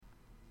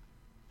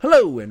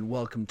Hello and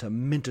welcome to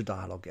Minter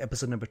Dialogue,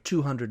 episode number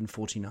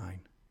 249.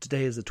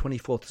 Today is the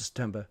 24th of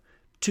September,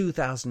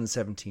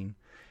 2017,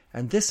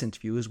 and this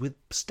interview is with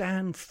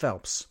Stan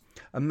Phelps,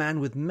 a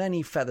man with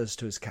many feathers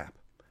to his cap.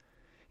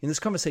 In this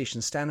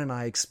conversation, Stan and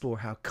I explore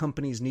how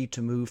companies need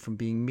to move from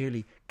being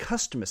merely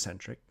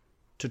customer-centric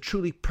to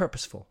truly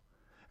purposeful,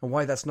 and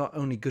why that's not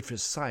only good for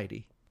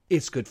society,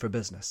 it's good for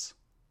business.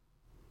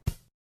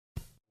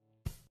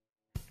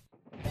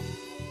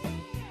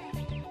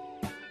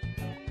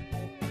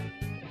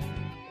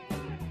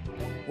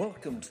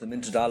 Welcome to the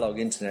Minter Dialogue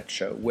Internet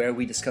Show, where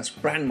we discuss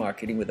brand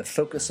marketing with a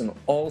focus on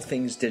all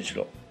things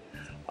digital.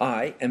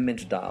 I am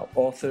Minter Dial,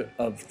 author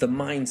of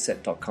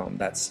TheMyndset.com,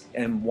 that's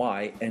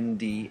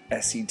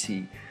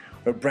MYNDSET,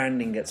 where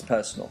branding gets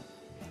personal.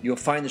 You'll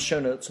find the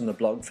show notes on the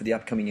blog for the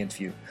upcoming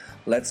interview.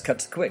 Let's cut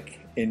to the quick.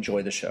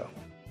 Enjoy the show.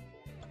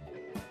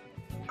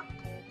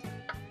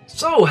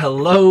 So,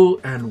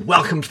 hello and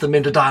welcome to the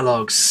Minter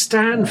Dialogue.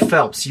 Stan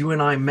Phelps, you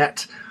and I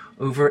met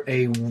over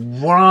a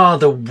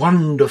rather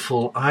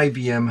wonderful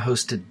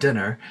IBM-hosted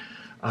dinner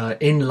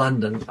in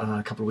London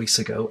a couple of weeks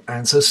ago.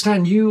 And so,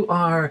 Stan, you've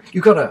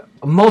got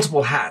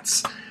multiple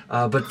hats.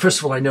 But first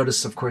of all, I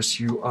noticed, of course,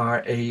 you are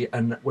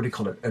an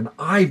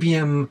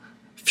IBM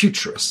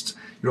futurist.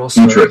 You're also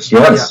futurist,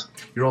 yes.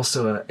 Yeah, you're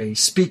also a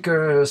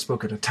speaker,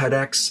 spoke at a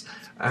TEDx,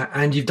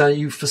 and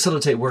you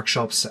facilitate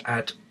workshops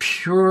at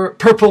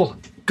Purple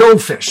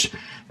Goldfish,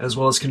 as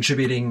well as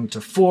contributing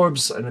to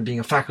Forbes and being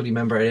a faculty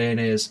member at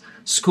ANA's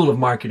School of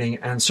Marketing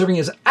and serving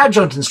as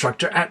adjunct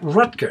instructor at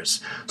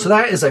Rutgers. So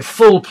that is a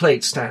full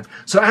plate, Stan.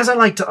 So as I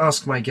like to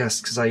ask my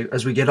guests,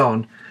 as we get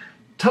on,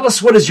 tell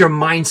us, what is your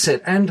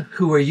mindset and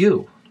who are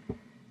you?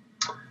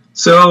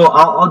 So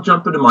I'll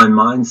jump into my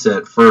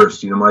mindset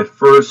first. My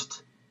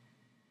first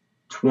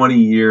 20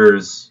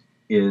 years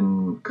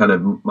in kind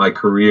of my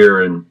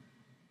career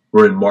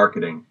were in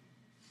marketing.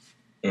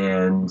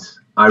 And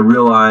I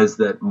realized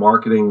that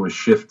marketing was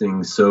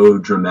shifting so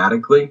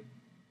dramatically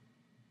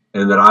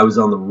and that I was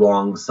on the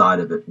wrong side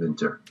of it,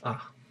 Minter.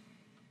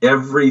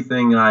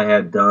 Everything I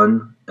had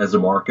done as a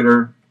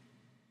marketer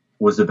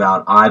was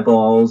about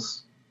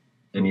eyeballs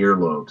and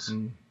earlobes.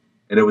 And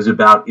it was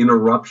about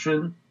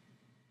interruption,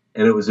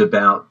 and it was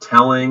about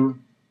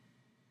telling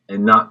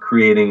and not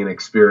creating an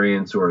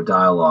experience or a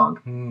dialogue.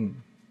 And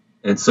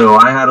so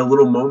I had a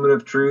little moment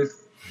of truth,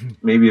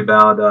 maybe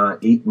about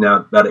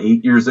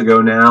 8 years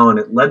ago now, and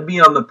it led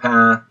me on the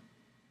path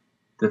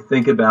to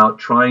think about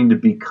trying to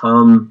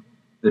become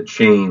the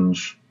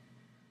change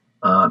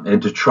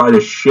and to try to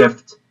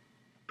shift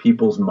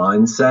people's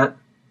mindset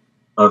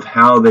of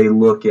how they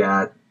look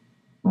at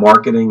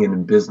marketing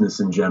and business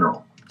in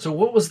general. So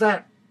what was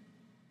that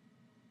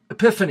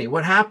epiphany?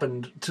 What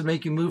happened to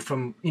make you move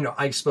from,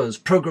 I suppose,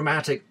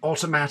 programmatic,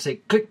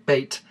 automatic,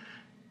 clickbait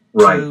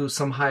to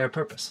some higher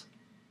purpose?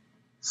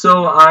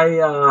 So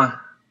I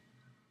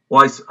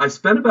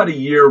spent about a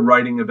year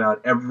writing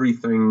about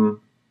everything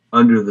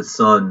under the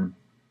sun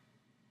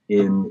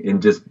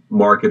in just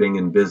marketing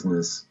and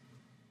business.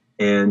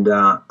 And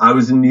I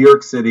was in New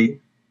York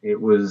City.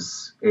 It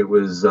was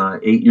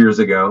 8 years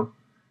ago.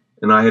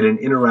 And I had an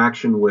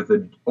interaction with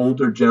an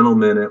older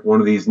gentleman at one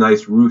of these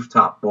nice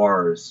rooftop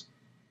bars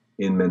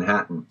in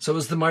Manhattan. So it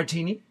was the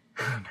martini?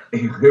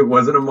 It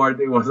wasn't a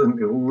martini.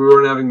 We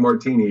weren't having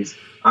martinis.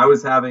 I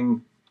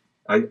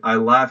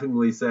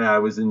laughingly say I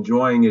was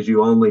enjoying, as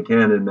you only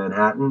can in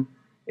Manhattan,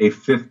 a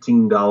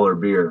 $15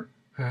 beer,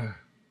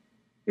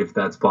 if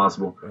that's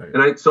possible. Right.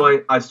 And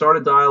I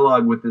started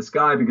dialogue with this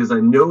guy because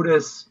I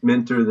notice,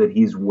 Minter, that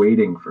he's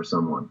waiting for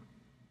someone.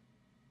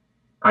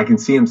 I can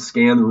see him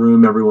scan the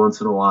room every once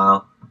in a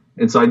while.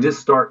 And so I just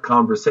start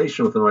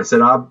conversation with him. I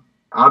said,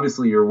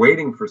 obviously you're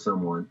waiting for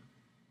someone.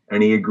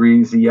 And he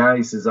agrees. Yeah,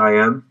 he says, I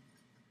am.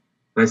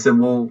 And I said,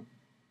 well,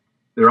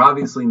 they're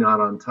obviously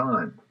not on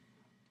time.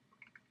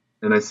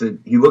 And I said,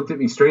 he looked at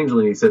me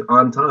strangely and he said,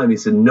 on time. He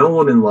said, no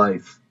one in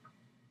life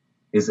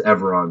is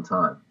ever on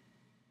time.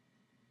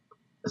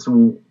 I said,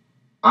 well,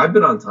 I've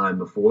been on time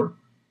before.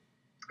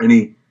 And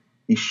he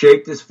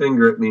shaked his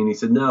finger at me and he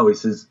said, no. He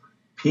says,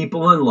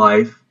 people in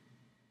life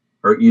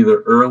are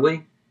either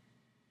early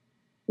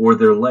or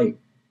they're late.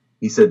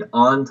 He said,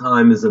 on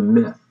time is a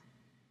myth.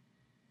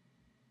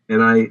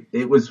 And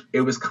it was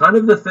kind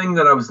of the thing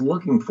that I was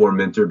looking for,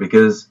 Minter,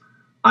 because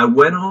I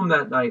went home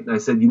that night and I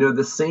said,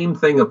 the same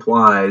thing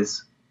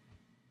applies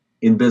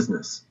in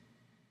business,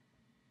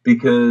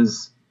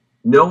 because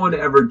no one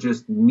ever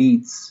just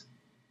meets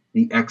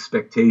the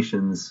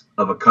expectations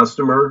of a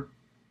customer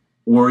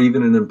or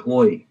even an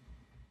employee.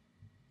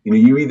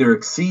 You either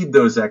exceed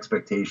those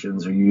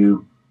expectations or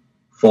you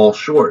fall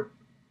short.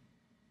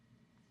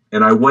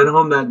 And I went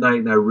home that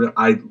night and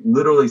I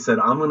literally said,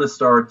 I'm going to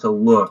start to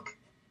look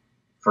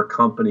for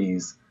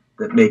companies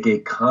that make a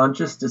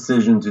conscious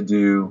decision to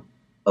do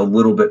a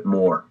little bit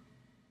more.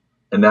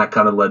 And that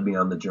kind of led me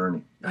on the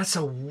journey. That's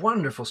a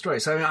wonderful story.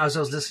 So as I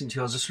was listening to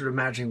you, I was just sort of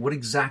imagining, what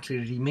exactly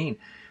did he mean?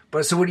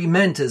 But so what he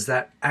meant is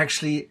that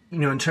actually,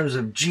 in terms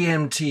of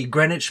GMT,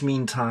 Greenwich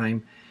Mean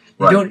Time,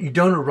 you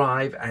don't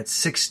arrive at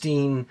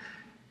 16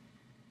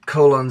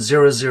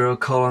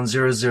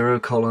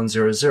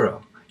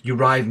 :00:00:00. You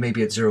arrive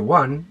maybe at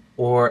 01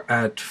 or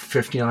at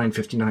 59,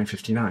 59,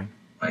 59.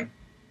 Right.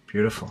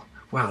 Beautiful.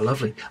 Wow,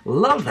 lovely.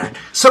 Love that.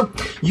 So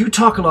you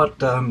talk a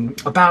lot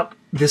about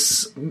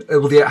this,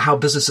 how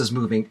business is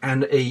moving,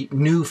 and a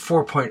new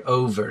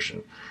 4.0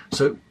 version.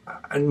 So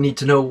I need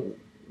to know,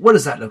 what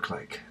does that look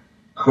like?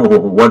 Oh,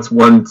 what's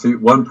 1.0, 2.0,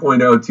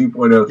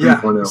 3.0?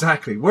 Yeah,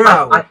 exactly. Where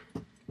are we?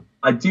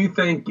 I do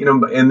think,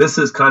 and this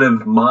is kind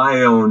of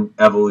my own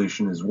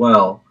evolution as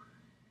well.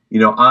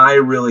 I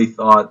really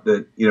thought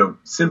that,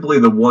 simply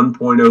the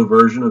 1.0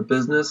 version of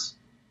business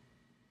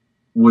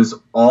was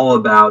all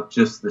about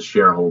just the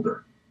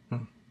shareholder.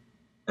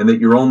 And that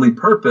your only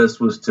purpose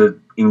was to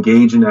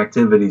engage in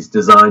activities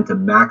designed to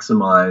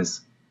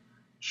maximize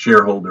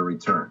shareholder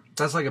return.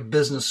 That's like a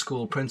business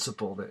school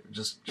principle that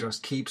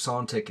just keeps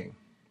on ticking.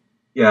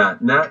 Yeah,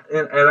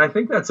 and I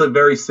think that's a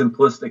very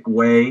simplistic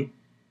way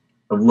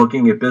of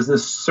looking at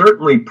business.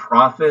 Certainly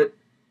profit,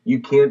 you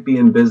can't be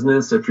in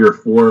business if you're a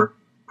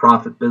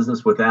for-profit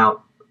business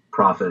without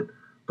profit.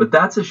 But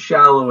that's as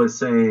shallow as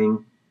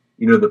saying,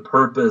 the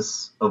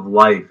purpose of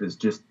life is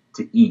just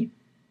to eat,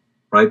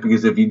 right?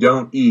 Because if you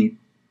don't eat,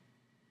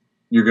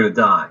 you're going to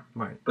die.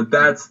 Right. But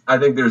I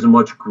think there's a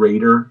much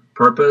greater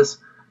purpose.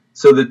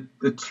 So the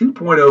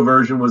 2.0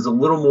 version was a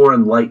little more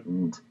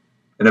enlightened.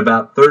 And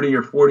about 30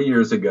 or 40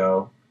 years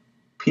ago,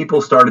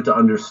 people started to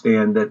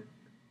understand that,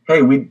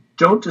 hey, we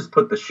don't just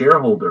put the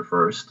shareholder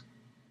first.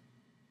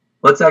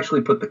 Let's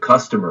actually put the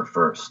customer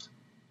first.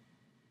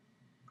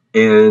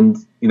 And,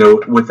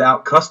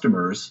 without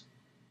customers,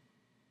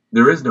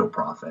 there is no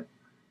profit.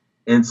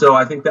 And so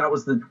I think that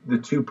was the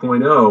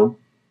 2.0.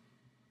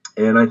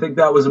 And I think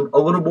that was a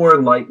little more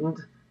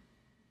enlightened.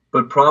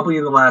 But probably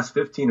in the last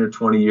 15 or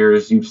 20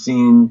 years, you've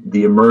seen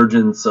the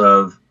emergence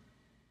of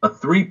a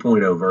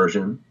 3.0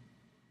 version,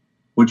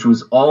 which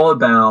was all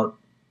about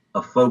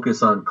a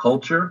focus on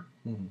culture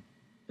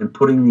and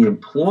putting the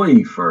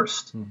employee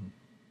first.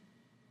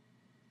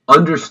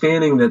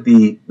 Understanding that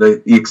the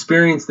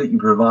experience that you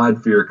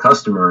provide for your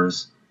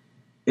customers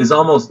is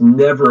almost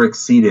never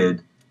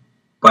exceeded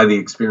by the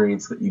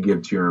experience that you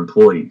give to your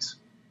employees.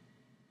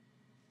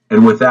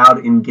 And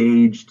without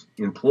engaged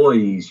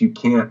employees, you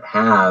can't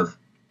have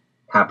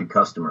happy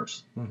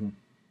customers. And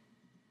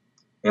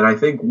I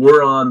think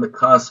we're on the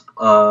cusp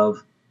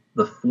of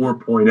the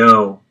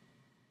 4.0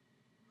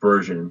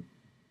 version,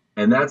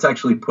 and that's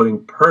actually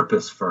putting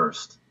purpose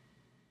first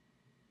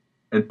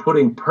and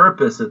putting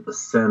purpose at the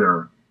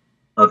center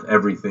of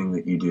everything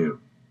that you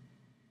do,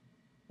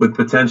 with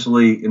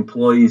potentially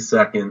employees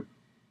second,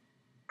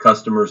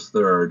 customers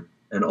third,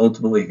 and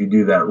ultimately, if you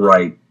do that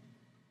right,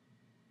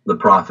 the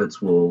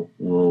profits will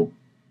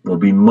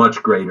be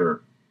much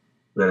greater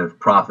than if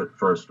profit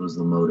first was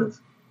the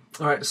motive.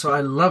 All right, so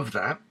I love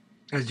that,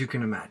 as you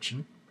can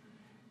imagine.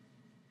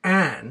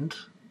 And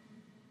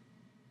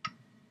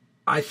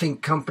I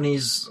think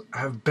companies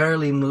have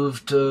barely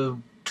moved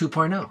to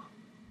 2.0.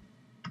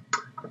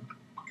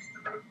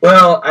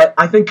 Well,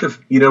 I think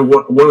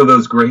one of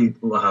those great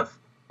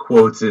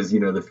quotes is,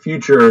 the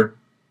future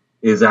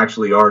is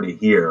actually already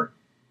here.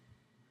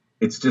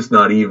 It's just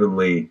not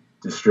evenly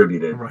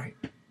distributed. Right.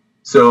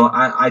 So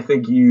I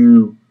think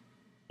you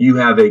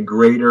have a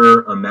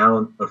greater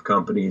amount of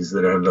companies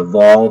that have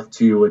evolved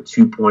to a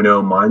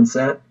 2.0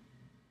 mindset,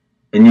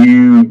 and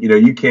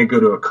you can't go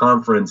to a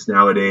conference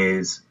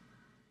nowadays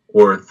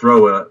or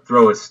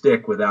throw a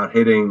stick without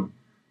hitting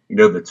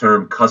the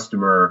term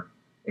customer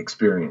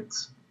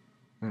experience.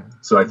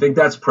 So I think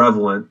that's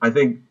prevalent. I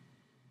think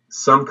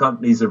some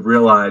companies have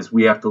realized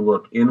we have to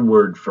look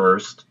inward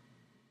first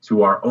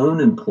to our own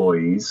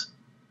employees,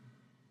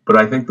 but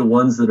I think the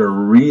ones that are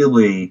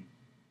really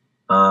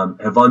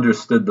have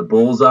understood the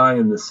bullseye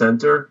in the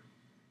center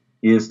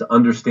is to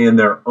understand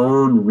their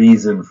own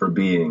reason for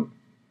being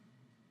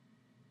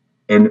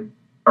and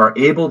are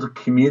able to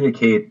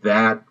communicate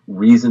that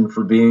reason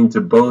for being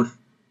to both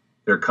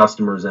their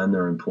customers and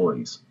their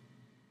employees.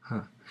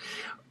 All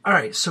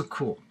right, so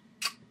cool.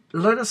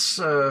 Let us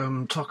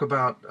talk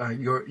about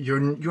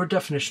your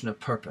definition of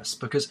purpose,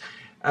 because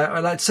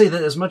I'd say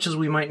that as much as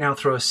we might now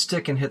throw a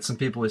stick and hit some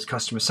people as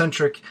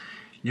customer-centric,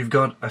 you've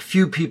got a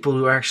few people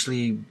who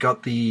actually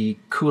got the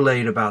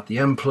Kool-Aid about the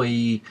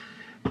employee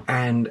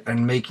and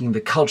making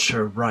the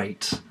culture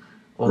right,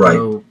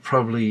 although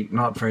probably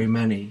not very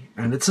many.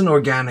 And it's an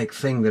organic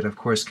thing that, of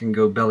course, can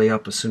go belly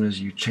up as soon as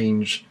you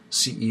change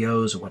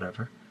CEOs or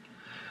whatever.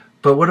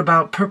 But what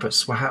about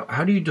purpose? Well,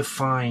 how do you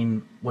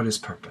define what is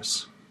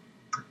purpose?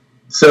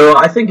 So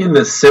I think in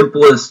the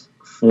simplest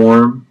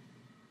form,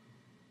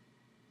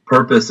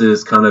 purpose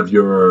is kind of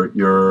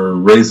your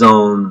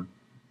raison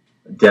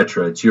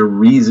d'etre. It's your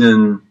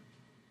reason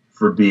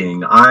for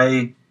being.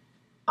 I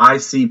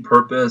see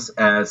purpose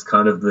as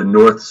kind of the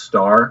North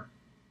Star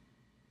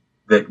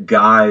that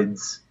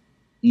guides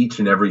each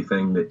and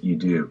everything that you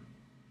do.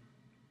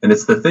 And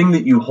it's the thing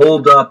that you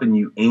hold up and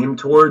you aim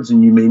towards,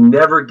 and you may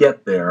never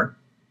get there,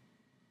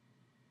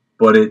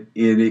 but it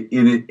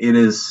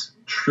is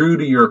true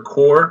to your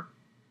core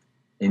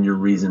and your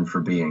reason for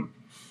being.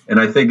 And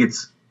I think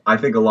it's I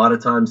think a lot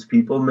of times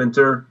people,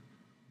 Minter,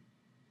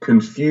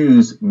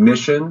 confuse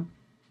mission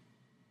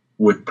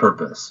with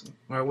purpose.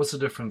 All right, what's the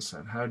difference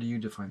then? How do you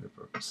define the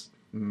purpose,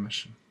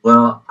 mission?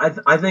 Well,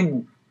 I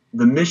think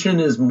the mission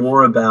is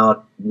more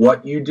about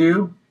what you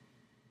do,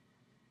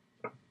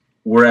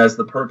 whereas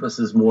the purpose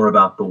is more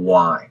about the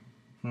why.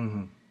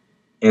 Mm-hmm.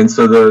 And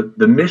so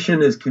the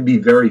mission can be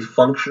very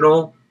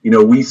functional.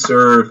 We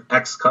serve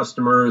X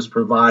customers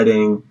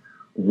providing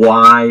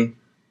Y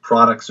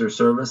products or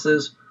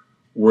services,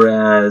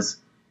 whereas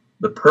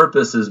the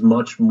purpose is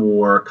much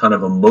more kind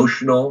of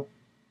emotional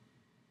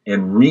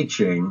and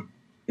reaching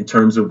in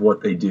terms of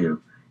what they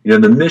do. The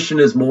mission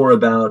is more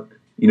about,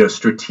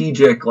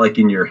 strategic, like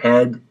in your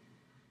head,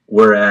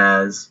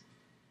 whereas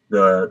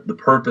the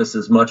purpose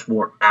is much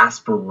more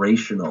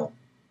aspirational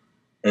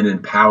and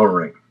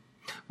empowering.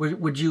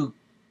 Would you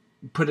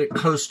put it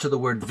close to the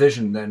word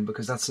vision then?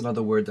 Because that's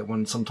another word that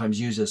one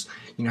sometimes uses.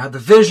 Have the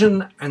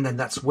vision, and then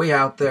that's way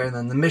out there, and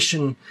then the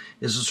mission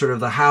is sort of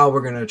the how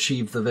we're going to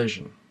achieve the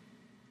vision.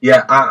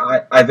 Yeah,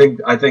 I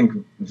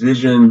think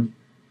vision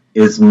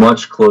is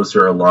much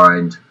closer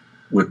aligned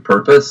with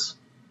purpose.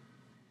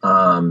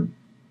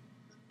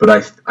 But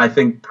I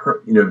think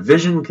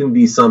vision can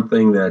be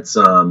something that's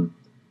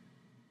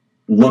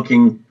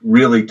looking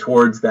really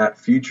towards that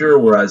future,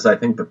 whereas I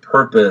think the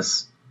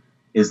purpose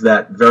is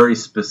that very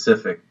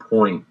specific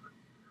point.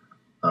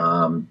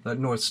 That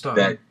North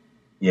Star.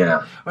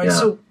 Yeah.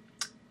 All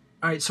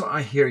right. So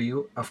I hear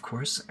you, of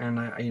course, and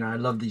I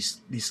love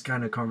these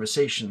kind of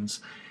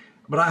conversations,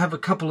 but I have a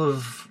couple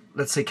of,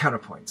 let's say,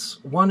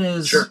 counterpoints. One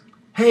is, sure.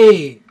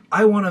 Hey,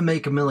 I want to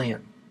make $1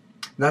 million.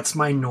 That's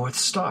my North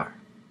Star.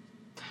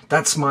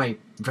 That's my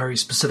very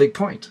specific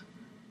point.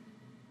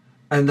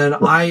 And then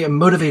I am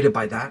motivated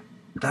by that.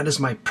 That is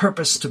my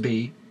purpose to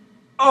be.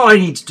 All I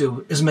need to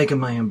do is make $1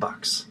 million.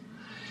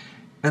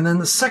 And then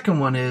the second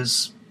one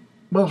is,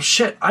 well,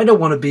 shit, I don't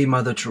want to be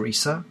Mother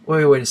Teresa.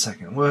 Wait a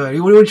second. What are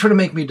you trying to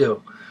make me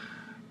do?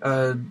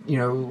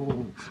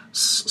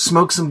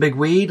 Smoke some big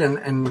weed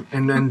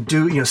and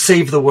do,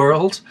 save the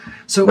world.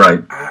 So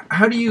right.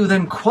 How do you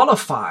then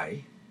qualify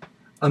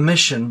a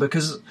mission?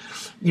 Because,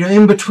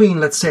 in between,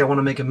 let's say I want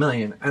to make $1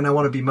 million and I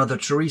want to be Mother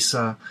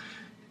Teresa,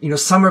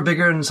 some are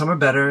bigger and some are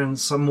better and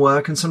some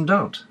work and some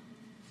don't.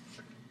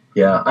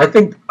 Yeah, I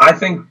think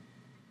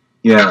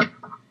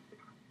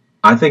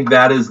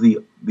that is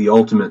the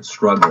ultimate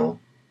struggle.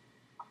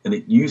 And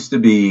it used to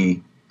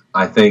be,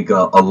 I think,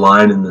 a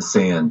line in the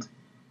sand.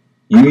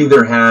 You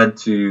either had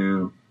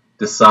to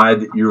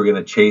decide that you were going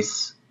to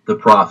chase the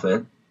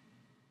profit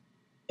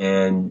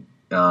and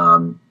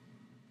kind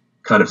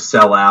of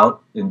sell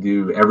out and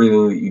do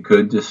everything that you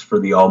could just for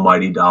the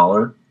almighty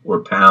dollar or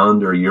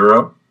pound or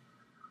euro,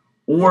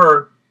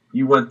 or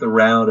you went the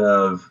route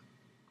of,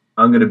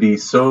 I'm going to be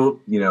so,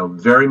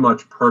 very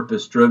much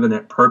purpose driven.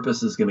 That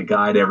purpose is going to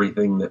guide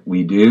everything that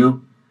we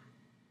do,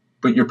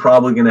 but you're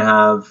probably going to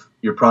have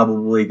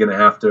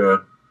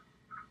to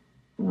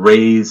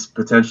raise,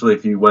 potentially,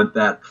 if you went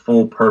that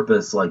full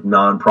purpose, like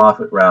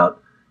nonprofit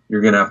route,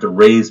 you're going to have to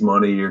raise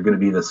money. You're going to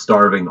be the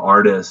starving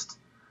artist.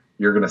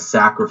 You're going to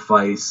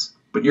sacrifice,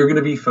 but you're going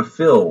to be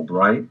fulfilled,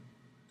 right?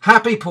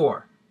 Happy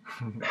poor.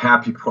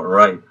 Happy poor,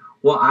 right.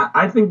 Well,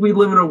 I think we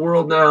live in a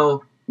world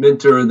now,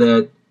 Minter,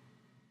 that,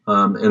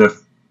 and a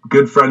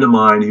good friend of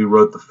mine who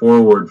wrote the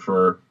foreword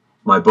for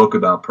my book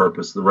about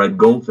purpose, The Red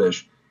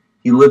Goldfish,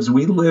 we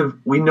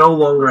no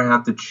longer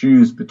have to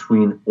choose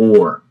between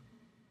or.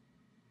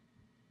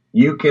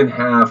 You can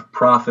have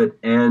profit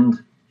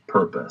and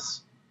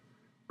purpose.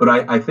 But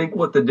I think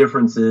what the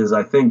difference is,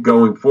 I think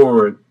going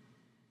forward,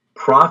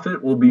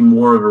 profit will be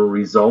more of a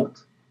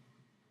result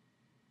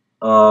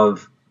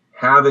of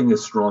having a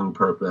strong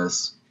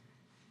purpose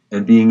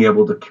and being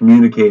able to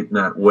communicate in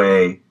that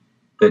way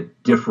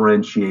that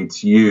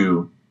differentiates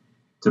you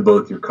to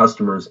both your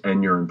customers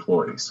and your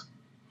employees.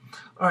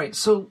 All right,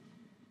 so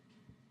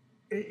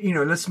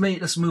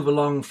let's move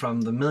along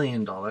from the $1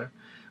 million,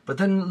 but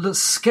then let's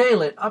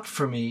scale it up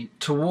for me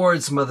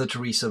towards Mother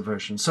Teresa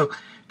version. So,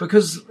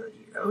 because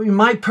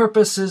my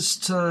purpose is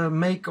to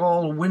make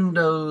all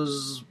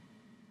windows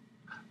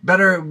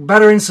better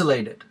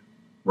insulated.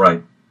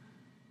 Right.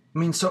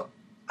 So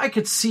I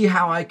could see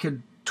how I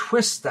could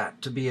twist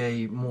that to be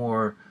a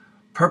more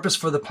purpose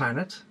for the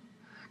planet,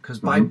 because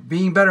by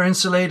being better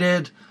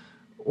insulated,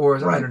 or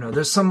right. I don't know,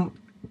 there's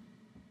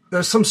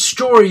some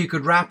story you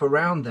could wrap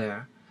around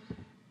there,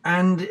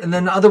 and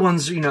then other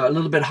ones, a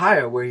little bit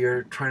higher, where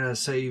you're trying to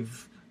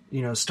save,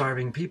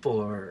 starving people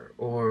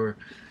or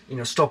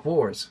stop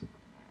wars.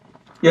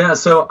 Yeah.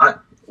 So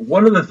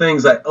one of the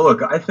things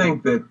I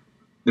think that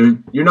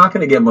you're not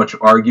going to get much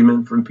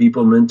argument from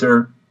people,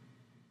 Minter,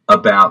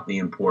 about the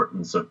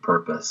importance of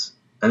purpose.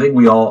 I think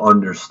we all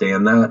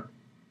understand that.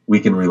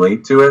 We can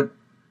relate to it.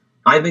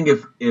 I think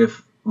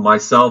if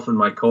myself and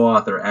my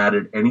co-author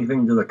added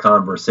anything to the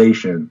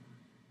conversation,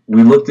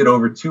 we looked at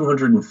over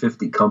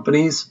 250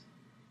 companies,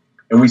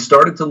 and we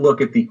started to look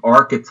at the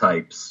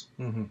archetypes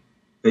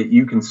that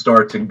you can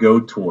start to go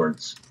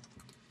towards.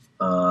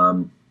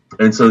 And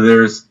so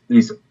there's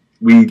these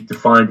we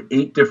defined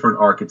 8 different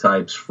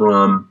archetypes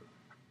from,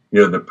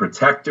 the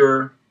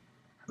protector,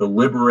 the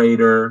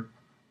liberator,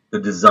 the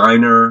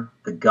designer,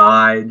 the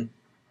guide,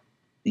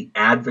 the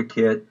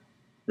advocate,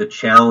 the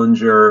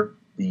challenger,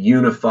 the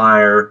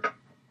unifier,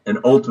 and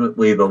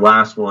ultimately the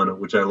last one,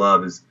 which I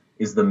love, is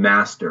the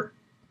master.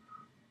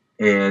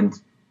 And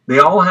they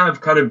all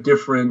have kind of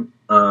different,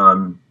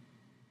 kind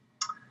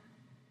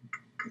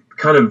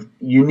of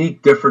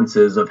unique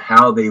differences of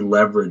how they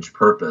leverage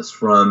purpose.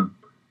 From,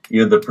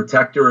 the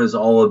protector is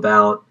all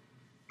about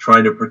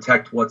trying to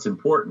protect what's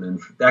important, and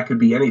that could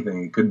be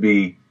anything. It could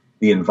be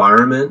the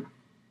environment,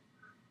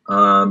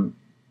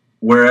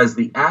 whereas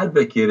the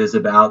advocate is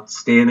about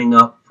standing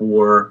up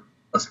for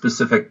a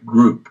specific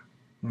group.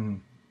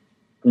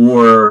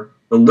 Or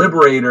the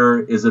liberator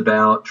is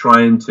about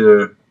trying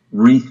to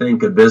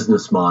rethink a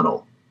business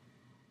model,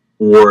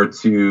 or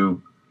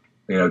to,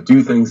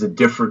 do things a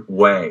different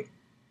way.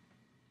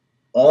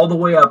 All the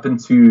way up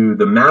into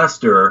the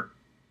master,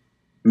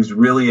 who's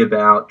really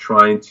about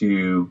trying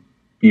to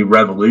be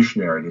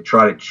revolutionary, to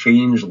try to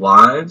change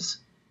lives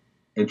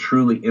and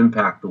truly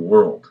impact the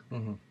world.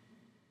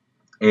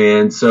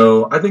 And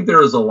so I think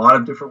there is a lot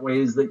of different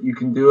ways that you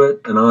can do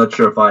it. And I'm not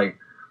sure if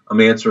I'm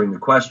answering the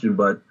question,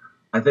 but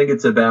I think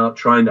it's about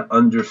trying to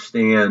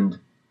understand,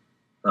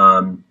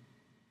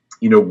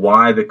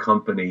 why the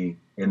company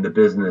and the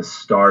business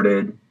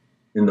started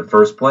in the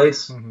first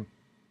place.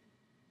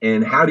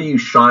 And how do you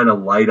shine a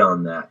light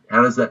on that?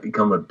 How does that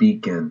become a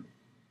beacon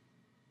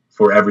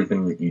for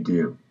everything that you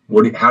do?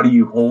 How do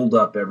you hold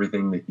up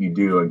everything that you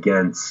do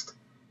against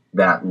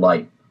that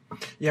light?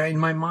 Yeah, in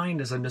my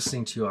mind, as I'm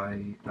listening to you,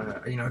 I'm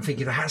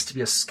thinking there has to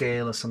be a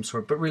scale of some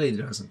sort, but really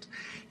there doesn't.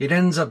 It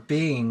ends up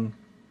being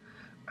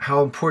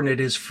how important it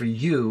is for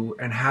you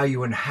and how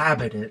you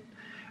inhabit it,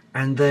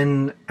 and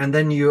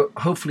then you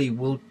hopefully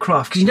will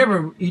craft,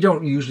 because you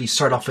don't usually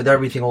start off with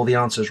everything, all the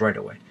answers right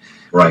away.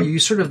 Right. You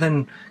sort of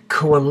then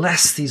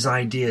coalesce these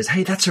ideas.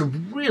 Hey, that's a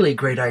really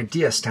great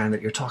idea, Stan,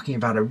 that you're talking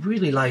about. I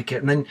really like it.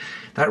 And then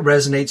that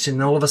resonates,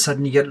 and all of a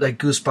sudden you get like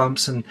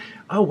goosebumps and,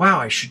 oh, wow,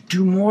 I should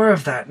do more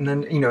of that. And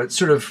then, it's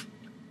sort of,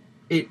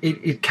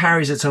 it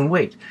carries its own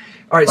weight.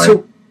 All right.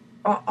 So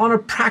on a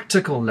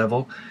practical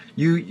level,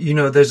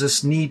 there's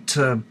this need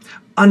to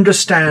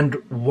understand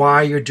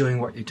why you're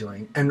doing what you're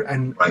doing,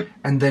 and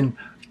then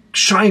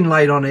shine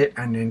light on it,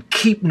 and then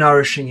keep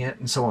nourishing it,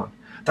 and so on.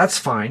 That's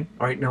fine.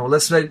 All right. Now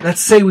let's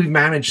say we've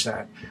managed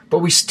that, but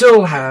we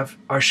still have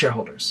our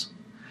shareholders.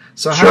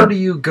 So how do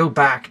you go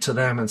back to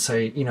them and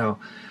say,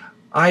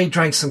 I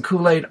drank some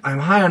Kool-Aid, I'm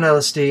high on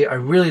LSD, I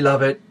really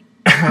love it,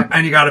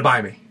 and you got to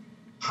buy me?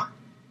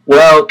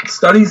 Well,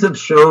 studies have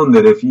shown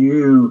that if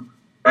you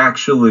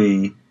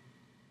actually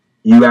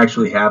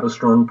have a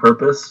strong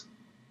purpose,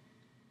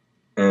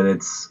 and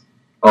it's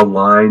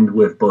aligned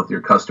with both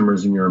your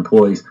customers and your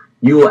employees,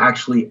 you will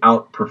actually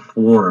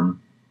outperform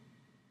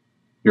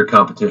your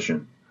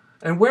competition.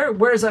 And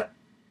where is that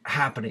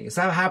happening? Is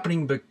that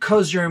happening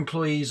because your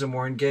employees are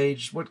more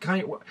engaged? What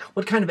kind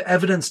of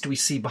evidence do we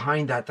see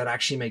behind that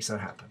actually makes that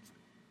happen?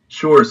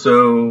 Sure.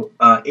 So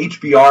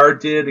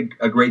HBR did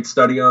a great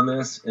study on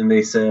this, and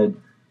they said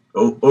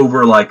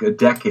over like a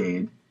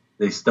decade,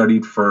 they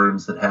studied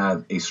firms that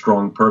have a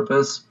strong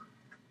purpose,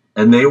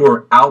 and they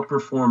were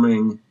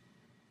outperforming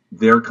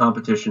their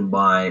competition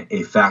by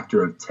a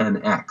factor of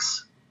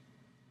 10x.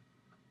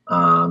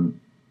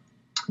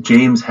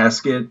 James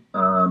Heskett,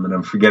 and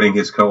I'm forgetting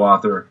his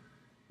co-author,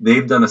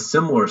 they've done a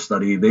similar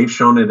study. They've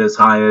shown it as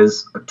high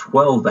as a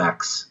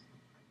 12x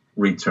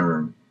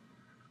return.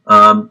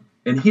 And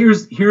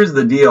here's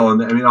the deal.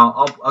 And I mean,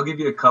 I'll give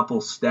you a couple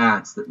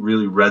stats that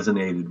really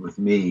resonated with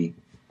me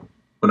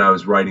when I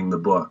was writing the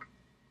book.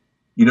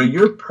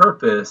 Your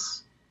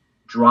purpose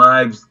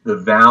drives the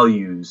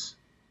values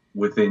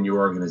within your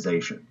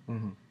organization.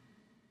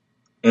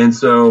 And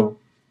so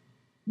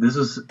this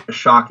is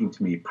shocking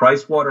to me.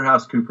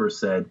 PricewaterhouseCoopers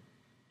said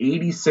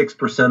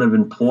 86% of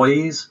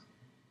employees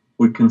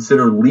would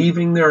consider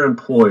leaving their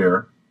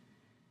employer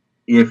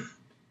if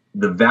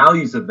the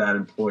values of that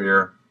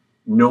employer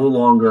no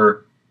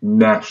longer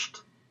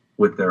meshed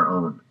with their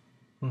own.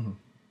 And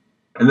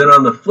then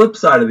on the flip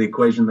side of the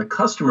equation, the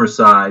customer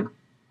side,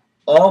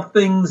 all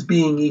things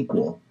being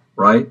equal,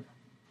 right?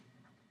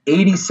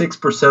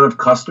 86% of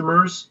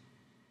customers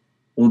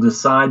will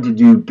decide to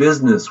do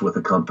business with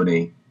a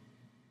company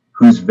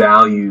whose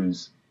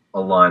values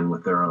align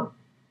with their own.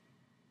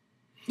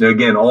 Now,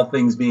 again, all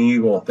things being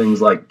equal,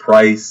 things like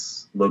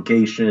price,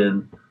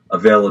 location,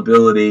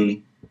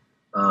 availability.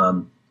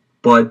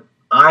 But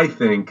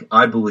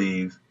I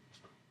believe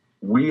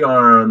we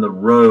are on the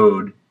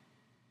road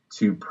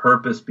to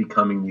purpose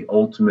becoming the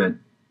ultimate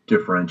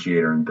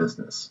differentiator in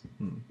business.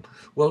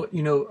 Well,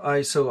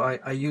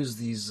 I use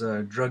these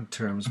drug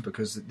terms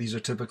because these are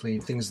typically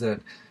things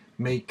that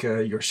make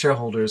your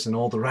shareholders and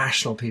all the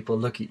rational people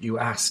look at you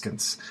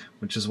askance,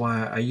 which is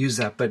why I use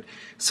that. But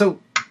so,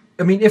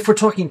 I mean, if we're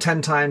talking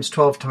 10 times,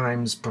 12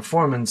 times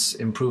performance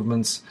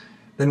improvements,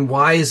 then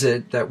why is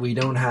it that we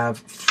don't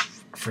have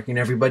freaking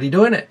everybody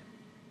doing it?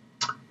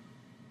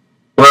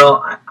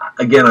 Well,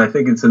 again, I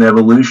think it's an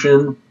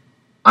evolution.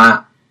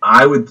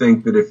 I would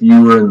think that if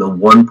you were in the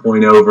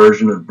 1.0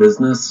 version of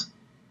business,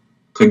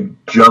 to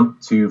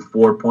jump to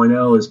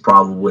 4.0 is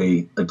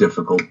probably a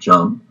difficult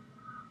jump.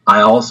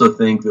 I also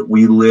think that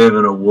we live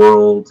in a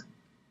world,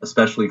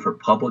 especially for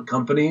public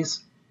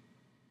companies,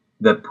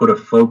 that put a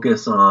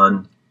focus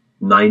on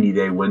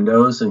 90-day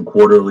windows and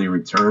quarterly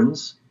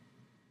returns.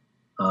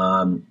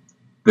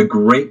 The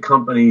great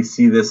companies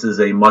see this as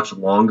a much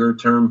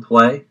longer-term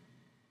play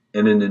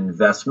and an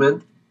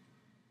investment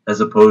as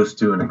opposed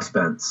to an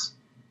expense.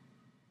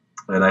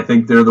 And I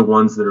think they're the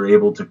ones that are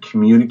able to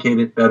communicate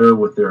it better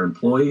with their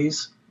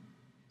employees,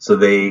 so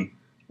they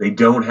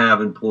don't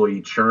have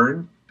employee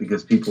churn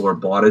because people are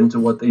bought into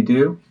what they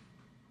do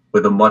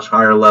with a much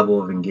higher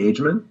level of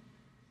engagement.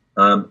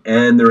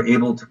 And they're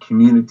able to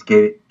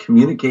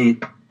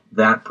communicate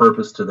that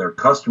purpose to their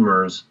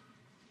customers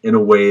in a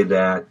way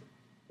that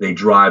they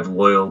drive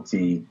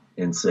loyalty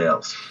in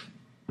sales.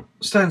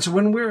 Stan, so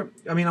when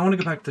I want to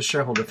go back to the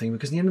shareholder thing,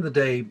 because at the end of the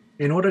day,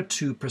 in order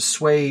to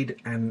persuade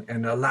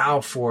and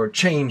allow for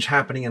change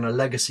happening in a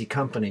legacy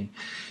company,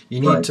 you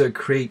need to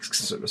create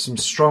some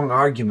strong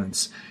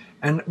arguments.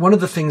 And one of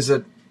the things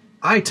that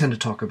I tend to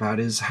talk about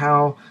is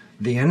how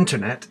the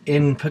internet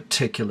in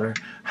particular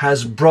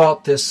has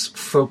brought this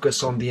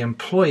focus on the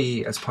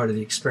employee as part of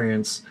the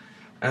experience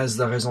as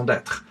the raison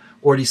d'être,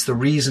 or at least the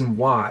reason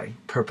why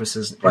purpose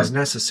is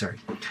necessary.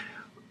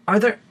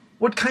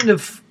 What kind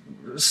of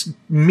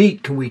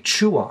meat can we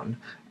chew on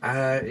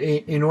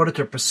in order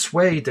to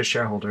persuade the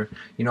shareholder?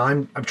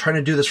 I'm trying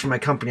to do this for my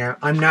company.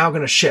 I'm now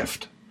going to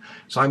shift.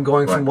 So I'm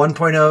going from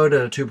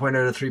 1.0 to 2.0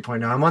 to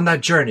 3.0. I'm on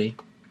that journey.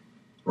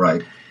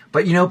 Right.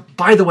 But,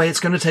 by the way, it's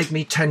going to take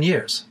me 10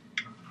 years.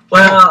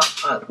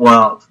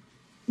 Well,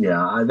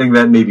 yeah, I think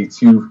that may be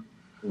too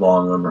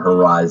long on the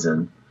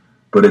horizon,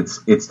 but it's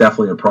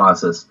definitely a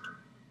process.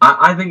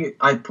 I think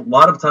a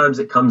lot of times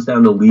it comes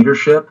down to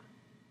leadership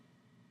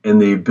and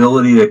the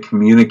ability to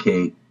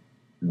communicate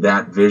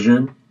that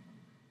vision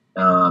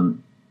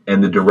and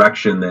the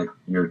direction that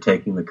you're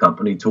taking the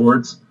company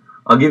towards.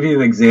 I'll give you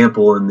an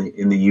example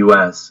in the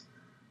U.S.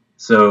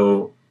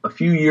 So a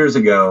few years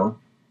ago,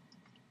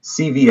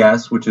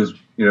 CVS, which is,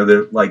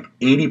 like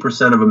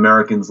 80% of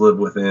Americans live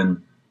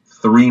within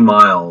 3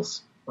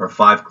 miles or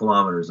 5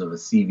 kilometers of a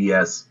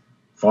CVS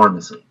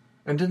pharmacy.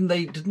 And didn't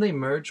they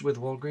merge with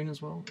Walgreens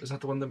as well? Is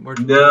that the one that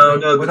merged? No,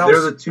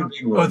 they're the two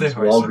big ones,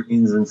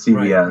 Walgreens and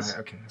CVS. Right,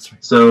 okay, that's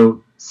right.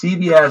 So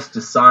CVS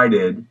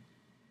decided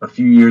a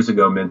few years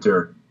ago,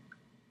 Minter,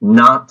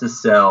 not to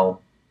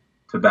sell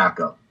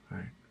tobacco.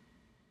 Right.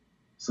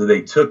 So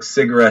they took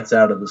cigarettes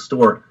out of the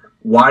store.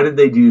 Why did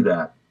they do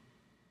that?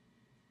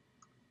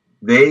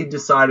 They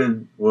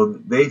decided,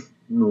 when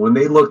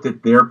they looked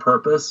at their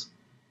purpose,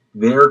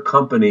 their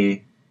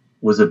company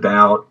was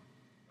about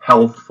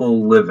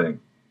healthful living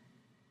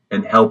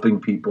and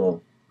helping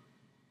people.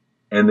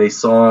 And they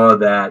saw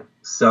that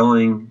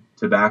selling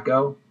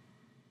tobacco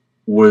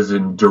was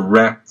in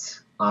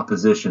direct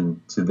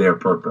opposition to their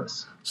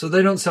purpose. So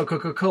they don't sell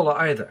Coca-Cola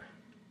either?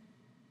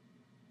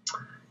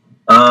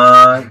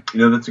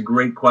 That's a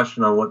great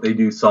question on what they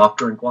do soft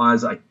drink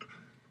wise.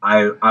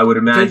 I would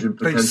imagine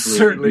potentially they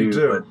certainly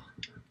do.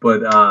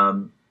 But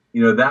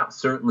that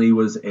certainly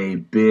was a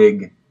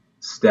big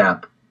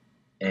step.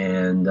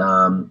 And,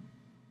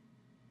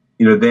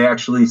 they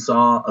actually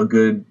saw a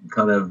good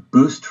kind of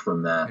boost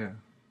from that. Yeah.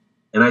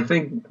 And I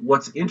think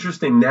what's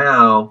interesting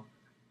now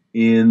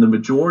in the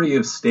majority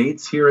of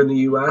states here in the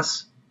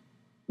U.S.,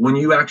 when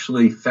you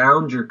actually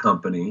found your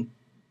company,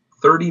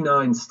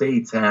 39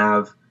 states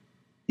have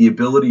the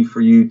ability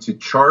for you to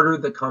charter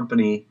the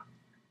company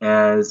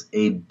as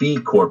a B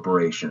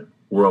corporation,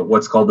 or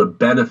what's called a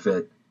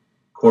benefit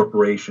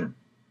corporation.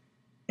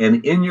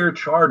 And in your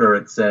charter,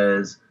 it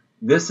says,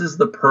 this is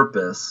the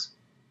purpose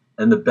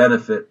and the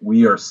benefit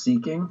we are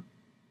seeking.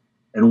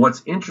 And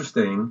what's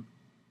interesting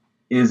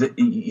is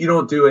you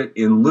don't do it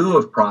in lieu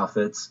of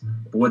profits.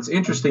 But what's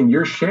interesting,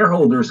 your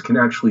shareholders can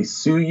actually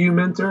sue you,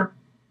 Minter,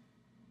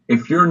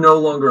 if you're no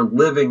longer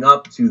living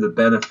up to the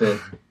benefit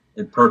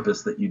and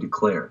purpose that you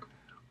declared.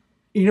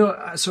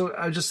 So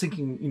I was just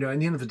thinking, at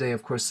the end of the day,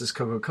 of course, this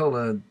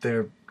Coca-Cola,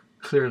 they're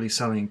clearly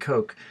selling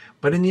Coke.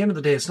 But in the end of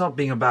the day, it's not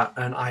being about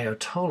an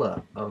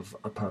ayatollah of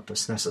a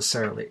purpose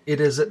necessarily. It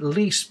is at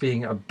least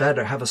being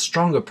have a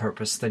stronger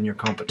purpose than your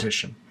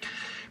competition.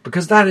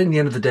 Because that, in the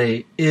end of the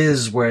day,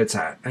 is where it's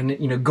at.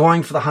 And,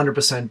 going for the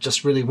 100%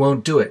 just really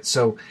won't do it.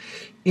 So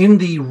in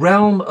the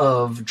realm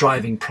of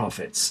driving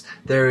profits,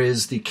 there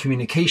is the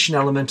communication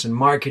element and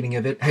marketing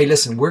of it. Hey,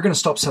 listen, we're going to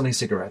stop selling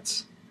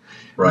cigarettes.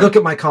 Right. Look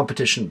at my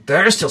competition.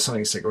 They're still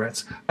selling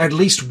cigarettes. At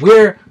least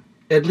we're,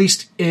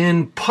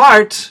 in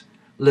part,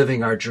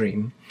 living our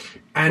dream.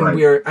 And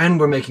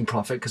we're making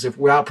profit, because if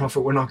without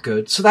profit, we're not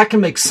good. So that can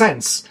make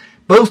sense.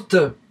 Both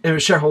the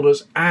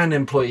shareholders and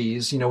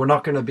employees, we're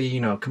not going to be,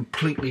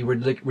 completely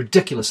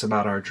ridiculous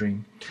about our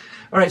dream.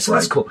 All right, so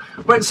that's cool.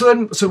 Right,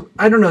 so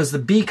I don't know, is the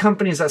B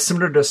company, is that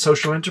similar to a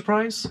social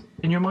enterprise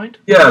in your mind?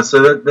 Yeah,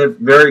 so that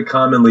very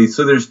commonly,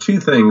 so there's two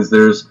things.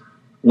 There's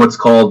what's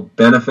called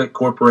benefit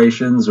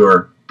corporations,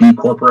 or B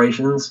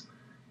corporations.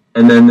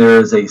 And then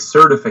there's a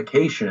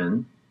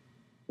certification,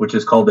 which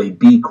is called a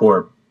B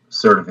Corp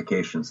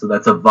certification. So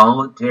that's a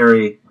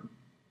voluntary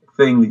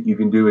thing that you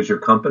can do as your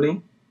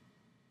company.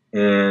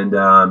 And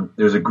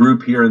there's a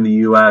group here in the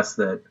U.S.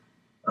 that,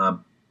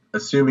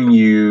 assuming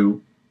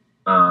you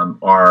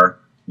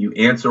you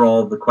answer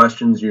all of the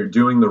questions, you're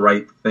doing the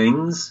right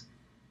things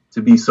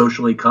to be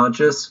socially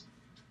conscious,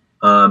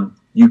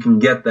 you can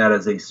get that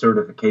as a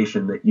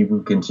certification that you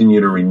can continue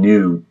to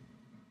renew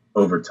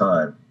over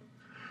time.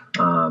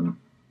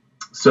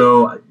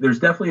 So there's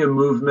definitely a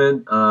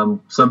movement.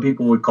 Some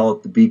people would call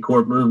it the B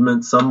Corp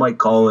movement. Some might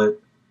call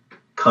it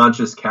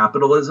conscious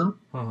capitalism,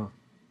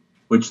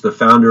 which the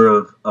founder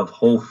of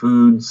Whole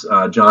Foods,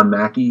 John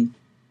Mackey,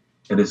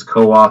 and his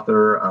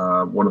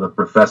co-author, one of the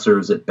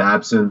professors at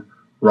Babson,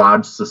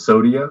 Raj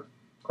Sisodia,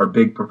 are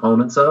big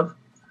proponents of.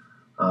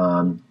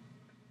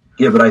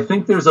 Yeah, but I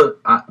think there's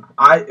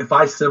if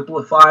I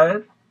simplify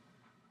it,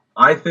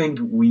 I think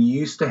we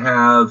used to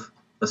have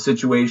a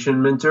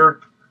situation,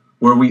 Minter,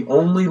 where we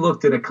only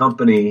looked at a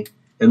company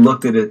and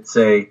looked at it,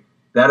 say,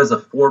 that is a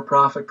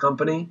for-profit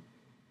company,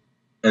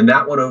 and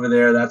that one over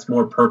there, that's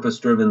more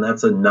purpose-driven,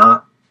 that's a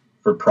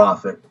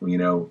not-for-profit,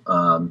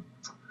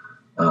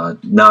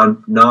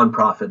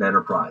 non-profit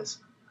enterprise.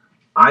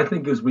 I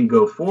think as we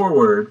go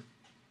forward,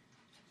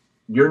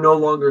 you're no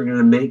longer going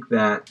to make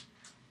that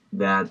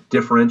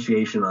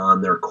differentiation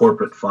on their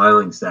corporate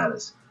filing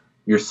status.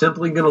 You're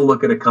simply going to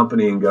look at a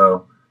company and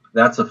go,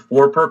 that's a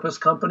for-purpose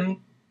company,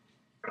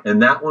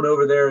 and that one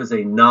over there is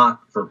a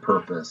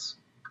not-for-purpose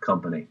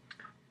company.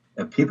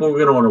 And people are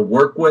going to want to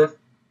work with,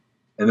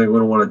 and they're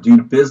going to want to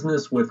do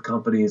business with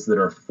companies that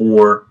are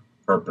for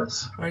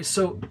purpose. All right.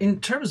 So in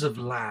terms of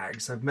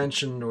lags, I've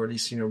mentioned, or at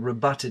least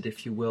rebutted,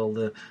 if you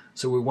will,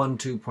 so we're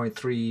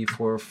 1.2.3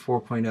 for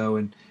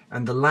 4.0,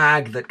 and the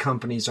lag that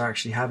companies are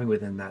actually having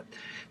within that.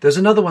 There's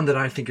another one that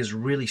I think is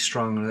really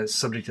strong, and it's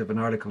subject of an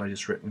article I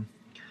just written,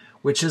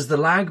 which is the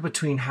lag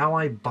between how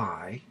I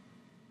buy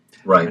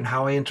and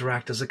how I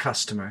interact as a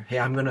customer. Hey,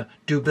 I'm going to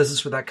do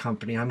business with that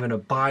company. I'm going to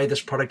buy this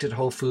product at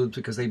Whole Foods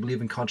because they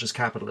believe in conscious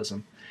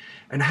capitalism.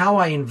 And how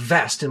I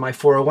invest in my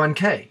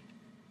 401k.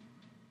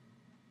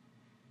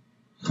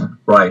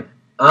 Right.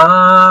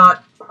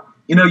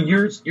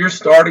 You're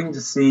starting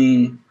to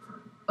see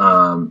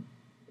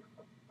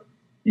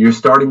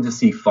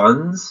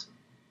funds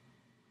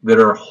that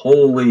are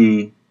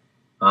wholly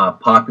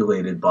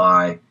populated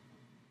by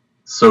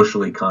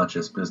socially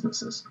conscious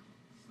businesses.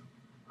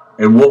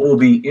 And what will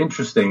be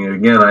interesting, and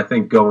again, I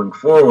think going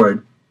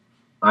forward,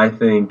 I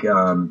think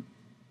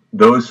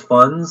those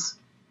funds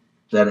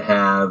that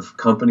have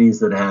companies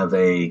that have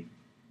a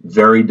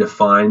very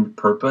defined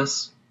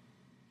purpose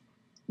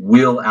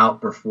will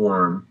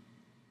outperform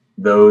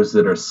those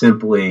that are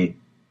simply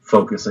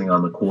focusing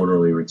on the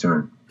quarterly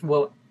return.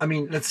 Well, I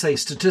mean, let's say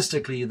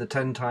statistically the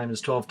 10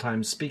 times, 12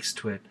 times speaks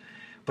to it.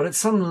 But at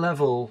some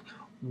level,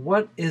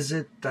 what is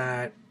it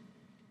that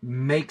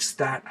makes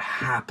that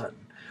happen?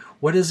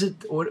 What is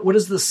it? What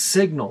is the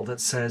signal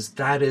that says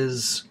that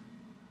is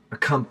a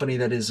company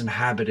that is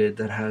inhabited,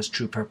 that has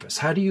true purpose?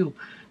 How do you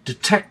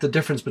detect the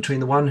difference between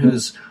the one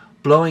who's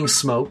blowing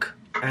smoke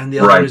and the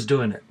other who's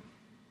doing it?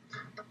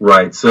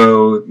 Right.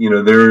 So,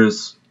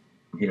 there's,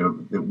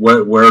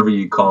 wherever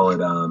you call it,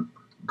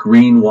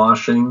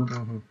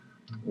 greenwashing,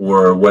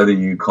 or whether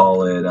you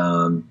call it,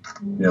 a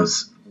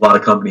lot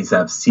of companies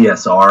have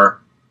CSR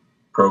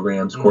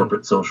programs,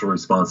 corporate social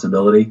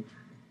responsibility.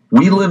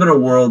 We live in a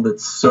world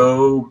that's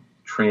so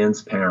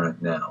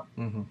transparent now.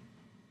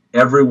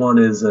 Everyone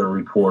is a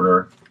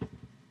reporter.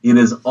 It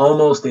is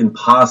almost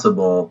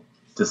impossible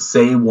to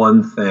say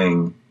one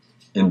thing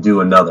and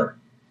do another.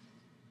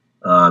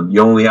 You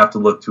only have to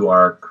look to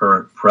our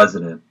current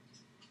president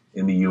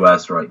in the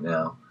U.S. right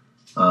now.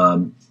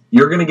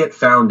 You're going to get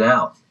found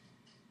out.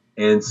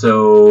 And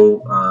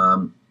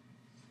so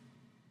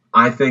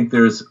I think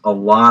there's a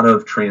lot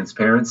of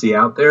transparency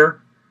out there.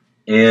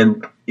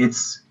 And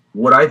it's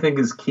what I think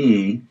is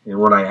key, and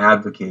what I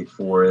advocate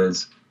for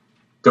is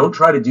don't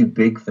try to do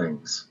big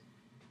things.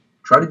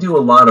 Try to do a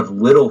lot of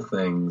little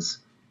things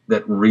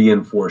that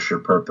reinforce your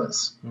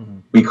purpose.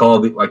 I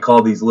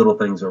call these little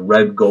things a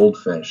red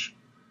goldfish.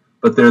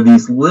 But they're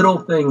these little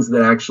things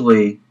that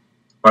actually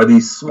are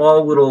these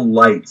small little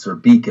lights or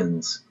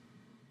beacons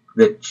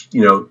that,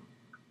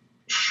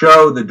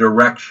 show the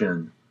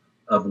direction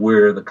of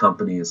where the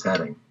company is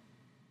heading.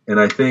 And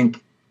I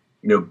think,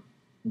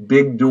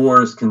 big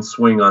doors can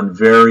swing on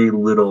very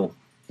little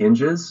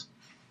hinges,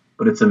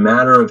 but it's a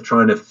matter of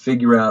trying to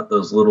figure out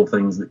those little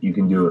things that you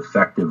can do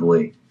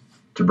effectively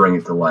to bring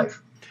it to life.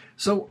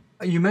 So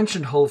you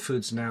mentioned Whole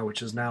Foods now,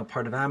 which is now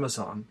part of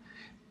Amazon.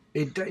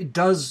 It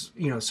does,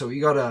 so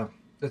you got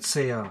let's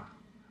say a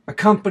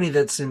company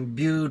that's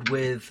imbued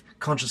with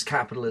conscious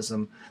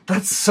capitalism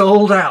that's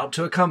sold out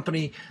to a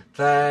company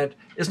that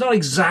is not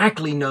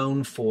exactly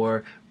known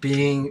for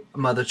being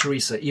Mother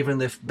Teresa, even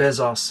if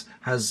Bezos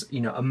has,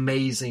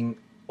 amazing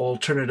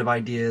alternative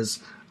ideas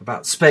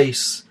about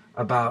space,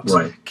 about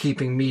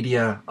keeping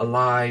media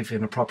alive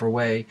in a proper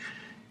way.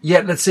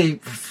 yet let's say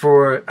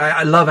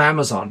I love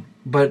Amazon,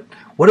 but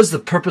what is the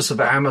purpose of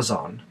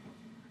Amazon?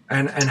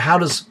 And how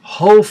does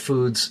Whole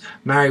Foods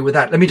marry with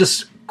that? Let me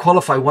just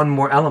qualify one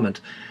more element.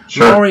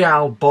 Sure.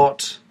 L'Oreal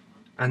bought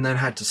and then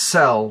had to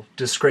sell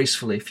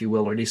disgracefully, if you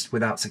will, or at least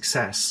without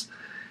success,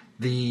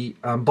 the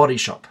Body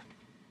Shop.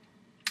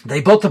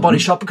 They bought the Body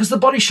Shop because the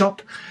Body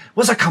Shop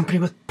was a company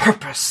with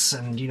purpose,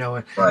 and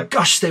right.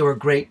 Gosh, they were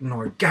great and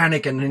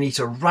organic and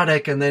Anita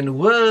Ruddick, and then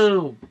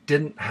whoa,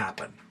 didn't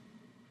happen.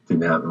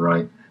 Didn't happen,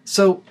 right?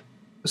 So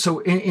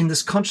in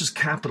this conscious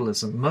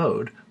capitalism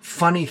mode,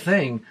 funny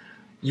thing,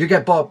 you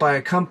get bought by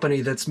a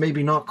company that's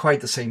maybe not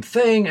quite the same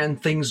thing,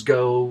 and things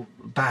go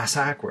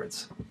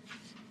bass-ackwards.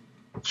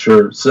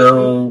 Sure.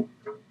 So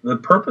the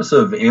purpose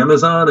of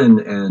Amazon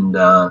and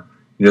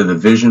the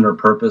vision or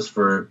purpose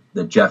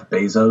that Jeff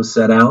Bezos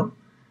set out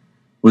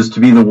was to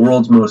be the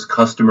world's most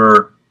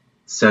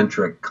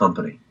customer-centric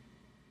company.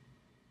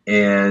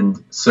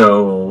 And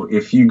so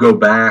if you go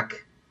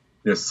back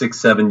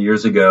 6-7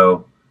 years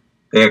ago,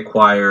 they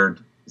acquired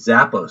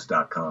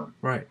Zappos.com.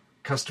 Right.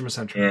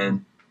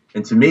 Customer-centric.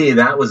 And to me,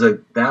 that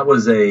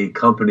was a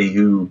company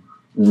who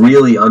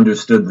really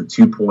understood the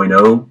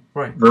 2.0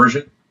 right.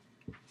 version,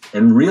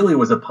 and really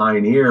was a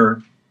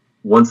pioneer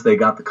once they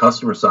got the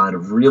customer side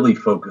of really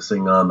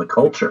focusing on the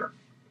culture.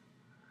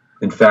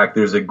 In fact,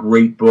 there's a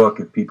great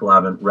book, if people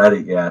haven't read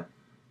it yet,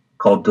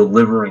 called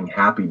Delivering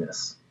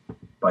Happiness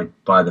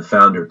by the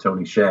founder,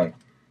 Tony Hsieh.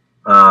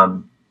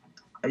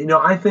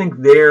 I think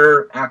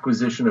their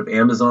acquisition of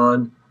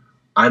Amazon,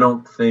 I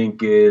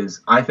think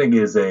is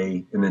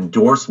an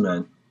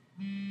endorsement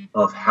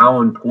of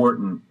how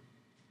important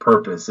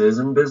purpose is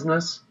in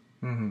business.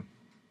 Mm-hmm.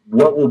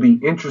 What will be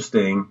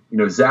interesting,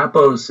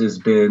 Zappos has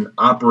been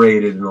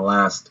operated in the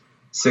last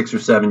 6 or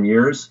 7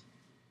 years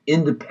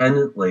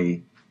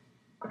independently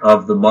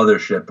of the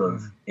mothership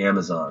of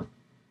Amazon.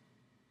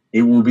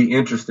 It will be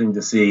interesting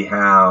to see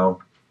how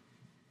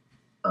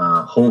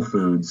Whole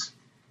Foods,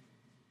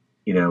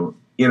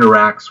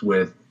 interacts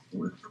with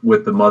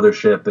the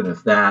mothership, and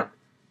if that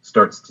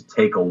starts to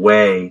take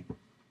away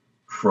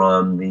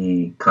from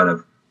the kind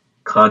of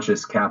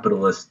conscious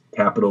capitalist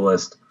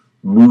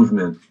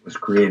movement was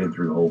created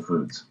through Whole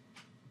Foods.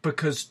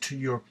 Because to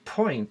your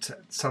point,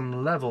 at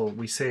some level,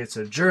 we say it's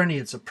a journey,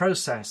 it's a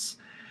process,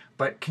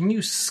 but can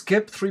you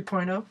skip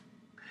 3.0?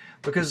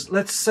 Because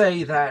let's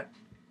say that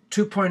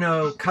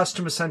 2.0,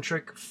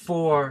 customer-centric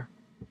for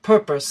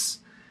purpose,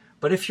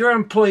 but if your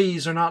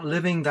employees are not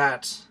living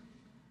that,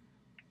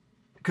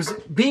 because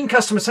being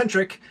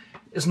customer-centric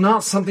is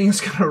not something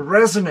that's going to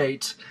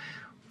resonate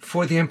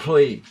for the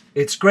employee.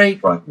 It's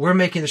great. Right. We're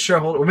making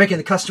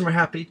the customer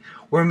happy.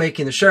 We're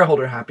making the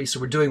shareholder happy. So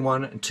we're doing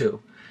 1 and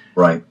 2.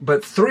 Right.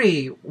 But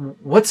 3,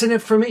 what's in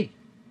it for me?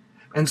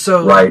 And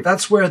so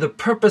that's where the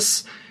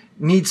purpose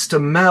needs to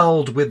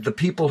meld with the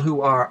people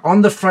who are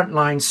on the front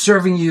line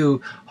serving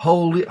you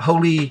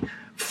holy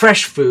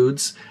fresh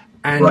foods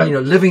and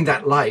living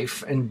that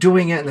life and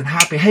doing it and then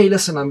happy. Hey,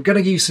 listen, I'm going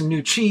to give you some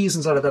new cheese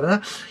and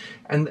da.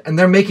 And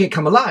they're making it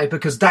come alive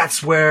because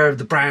that's where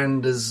the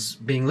brand is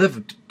being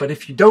lived. But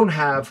if you don't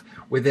have,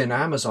 within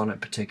Amazon in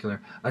particular,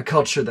 a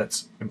culture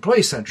that's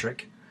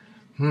employee-centric,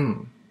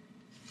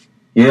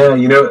 Yeah,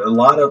 a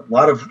lot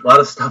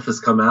of stuff has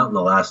come out in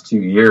the last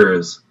 2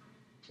 years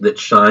that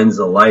shines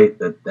a light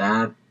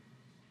that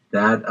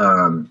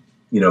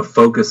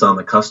focus on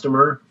the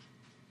customer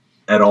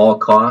at all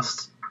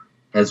costs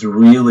has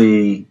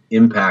really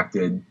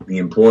impacted the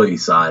employee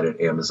side at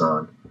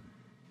Amazon.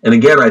 And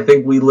again, I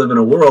think we live in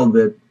a world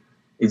that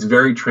it's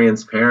very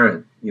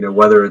transparent,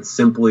 whether it's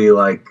simply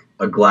like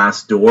a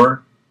glass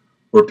door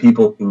where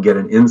people can get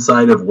an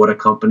insight of what a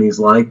company's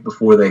like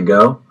before they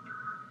go.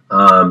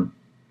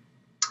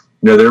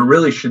 There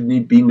really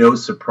should be no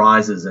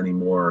surprises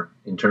anymore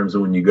in terms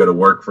of when you go to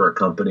work for a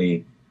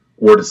company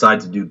or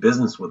decide to do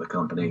business with a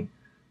company,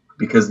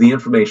 because the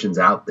information's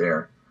out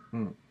there.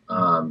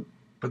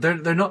 But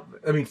they're not,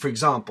 for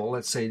example,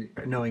 let's say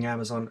knowing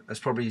Amazon as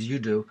probably as you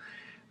do,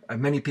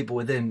 many people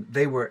within,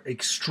 they were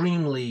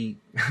extremely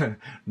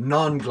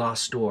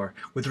non-Glassdoor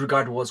with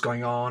regard to what's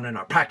going on and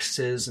our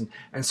practices.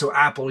 And so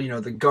Apple,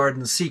 the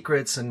garden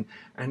secrets and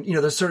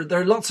there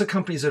are lots of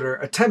companies that are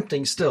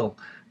attempting still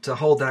to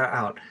hold that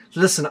out.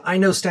 Listen, I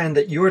know, Stan,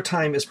 that your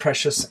time is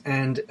precious,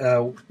 and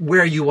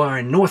where you are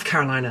in North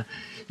Carolina,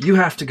 you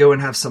have to go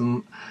and have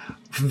some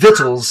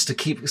victuals to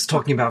keep us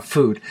talking about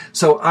food.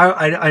 So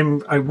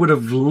I would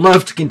have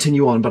loved to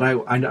continue on, but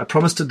I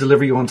promised to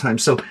deliver you on time.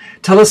 So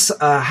tell us,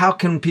 how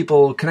can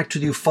people connect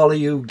with you, follow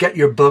you, get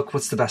your book?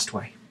 What's the best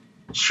way?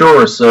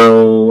 Sure.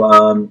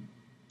 So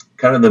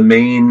kind of the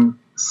main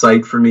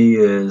site for me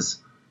is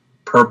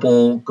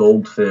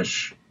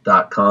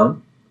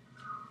purplegoldfish.com.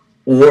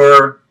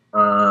 Or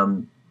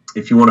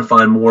if you want to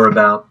find more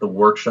about the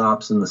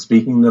workshops and the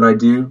speaking that I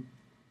do,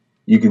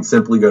 you can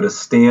simply go to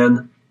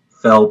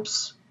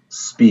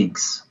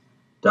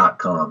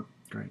stanphelpsspeaks.com.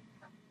 Great.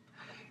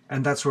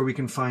 And that's where we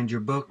can find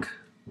your book,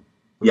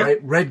 Yeah.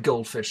 Red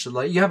Goldfish. So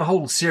you have a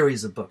whole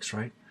series of books,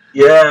 right?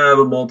 Yeah, I have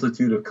a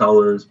multitude of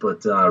colors,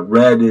 but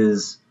red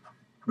is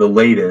the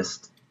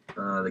latest.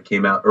 that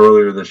came out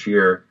earlier this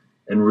year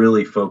and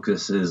really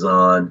focuses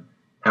on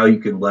how you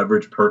can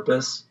leverage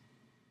purpose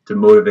to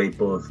motivate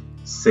both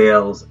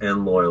sales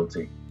and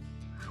loyalty.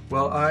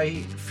 Well,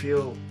 I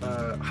feel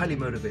highly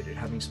motivated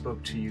having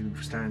spoke to you,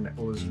 Stan. It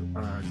was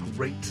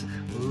great.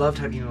 Loved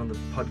having you on the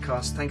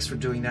podcast. Thanks for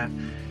doing that.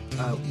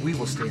 We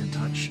will stay in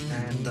touch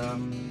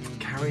and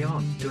carry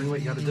on doing what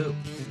you got to do.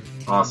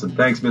 Awesome.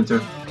 Thanks, Minter.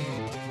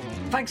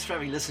 Thanks for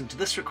having listened to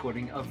this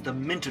recording of the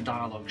Minter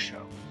Dialogue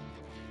Show.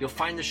 You'll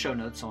find the show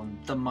notes on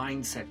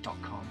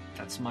themindset.com.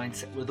 That's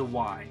mindset with a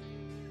Y,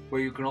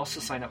 where you can also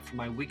sign up for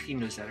my weekly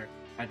newsletter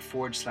at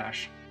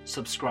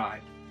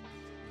 /subscribe.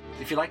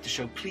 If you like the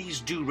show,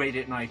 please do rate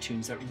it in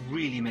iTunes. That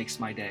really makes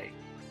my day.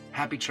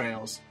 Happy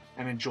trails,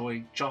 and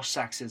enjoy Josh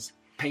Sachs's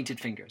Painted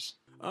Fingers.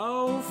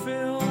 Oh,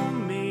 fill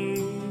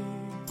me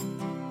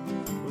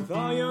with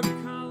all your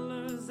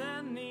colors,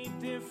 any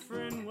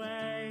different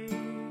way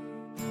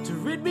to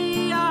rid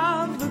me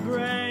of the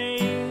gray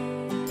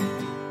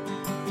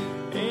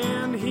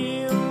and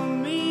heal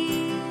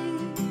me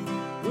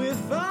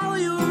with all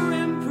your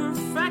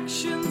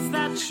imperfections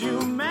that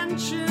you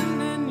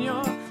mention in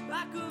your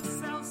lack of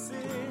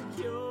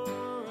self-security.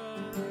 Oh,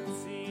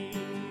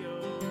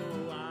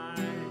 I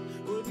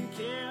wouldn't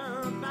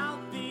care about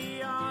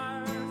the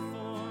art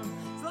form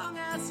as long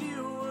as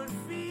you would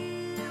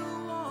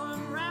feel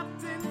warm,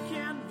 wrapped in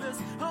canvas.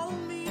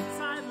 Hold me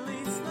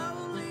tightly,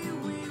 slowly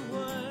we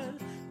would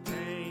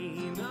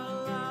paint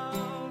a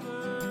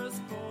lover's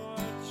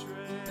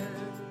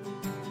portrait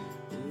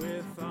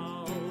with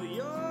all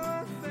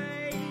your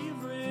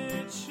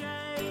favorite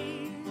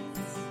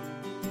shades,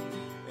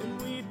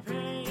 and we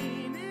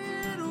paint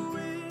it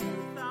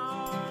with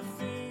our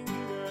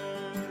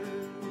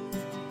fingers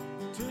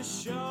to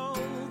show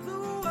the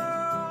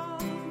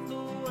world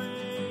the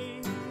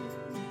way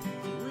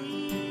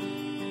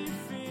we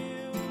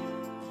feel.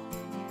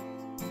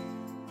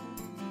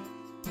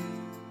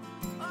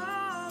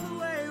 Oh, the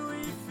way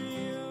we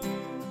feel.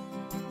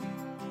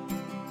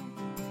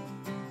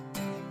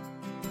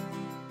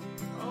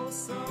 Oh,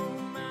 so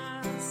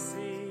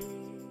messy.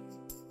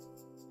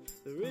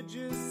 The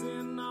ridges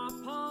in our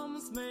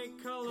palms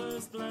make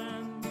colors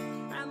blend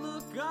and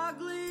look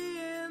ugly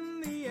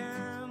in the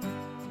end,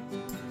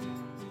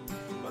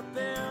 but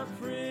they're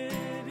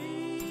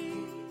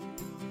pretty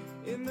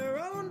in their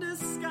own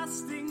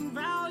disgusting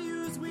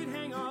values. We'd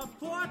hang our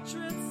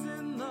portraits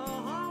in the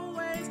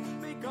hallways,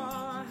 make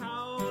our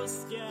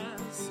house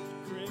guests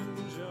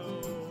cringe.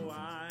 Oh,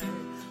 I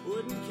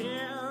wouldn't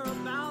care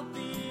about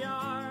the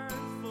art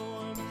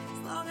form as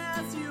long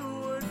as you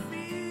would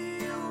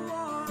feel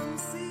warm,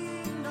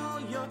 seeing all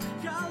your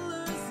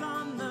colors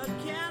on the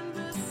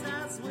canvas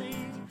as we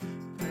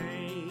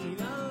paint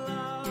a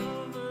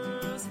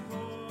lover's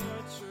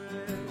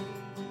portrait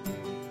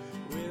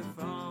with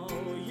all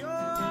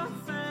your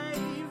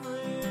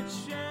favorite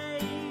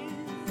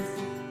shades,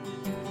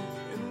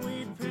 and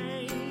we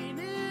paint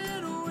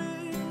it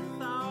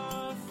with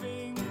our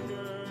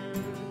fingers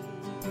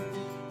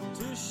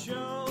to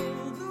show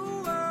the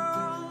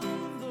world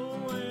the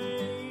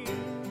way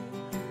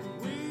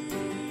we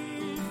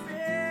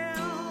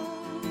feel.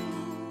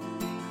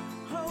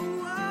 Oh,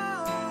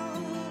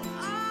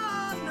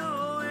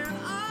 knowing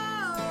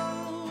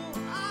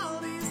all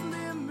these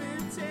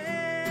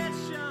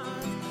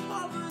limitations,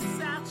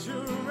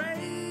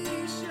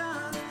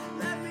 oversaturation.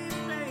 Let me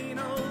paint,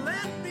 oh,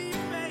 let me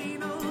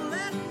paint, oh,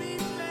 let me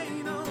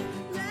paint, oh,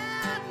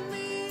 let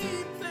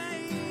me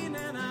paint,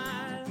 and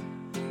I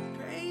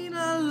paint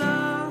a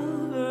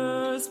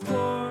lover's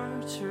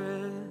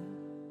portrait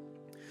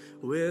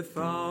with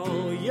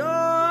all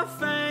your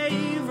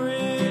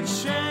favorite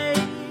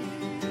shades,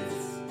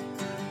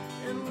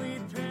 and we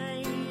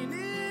paint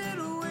it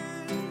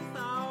with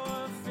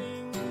our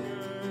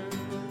fingers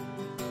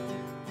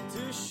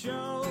to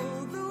show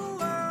the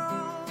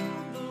world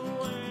the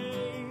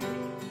way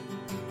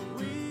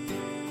we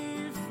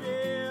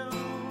feel.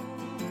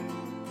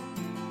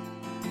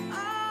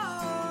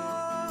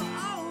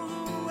 Oh,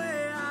 the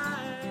way I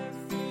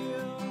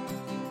feel.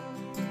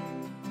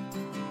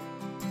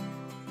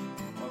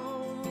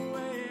 Oh, the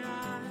way I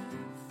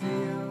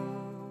feel.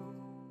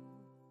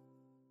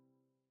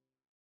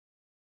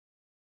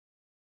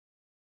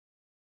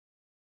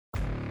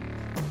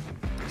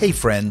 Hey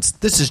friends,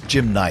 this is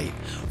Jim Knight,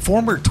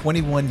 former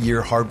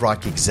 21-year Hard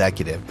Rock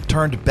executive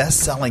turned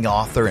best-selling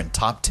author and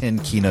top 10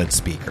 keynote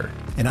speaker.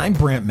 And I'm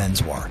Brant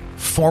Menswar,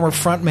 former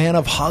frontman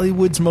of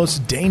Hollywood's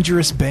most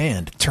dangerous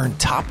band, turned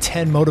top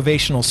 10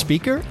 motivational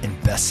speaker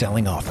and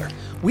best-selling author.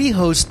 We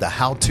host the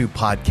how-to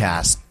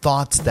podcast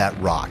Thoughts That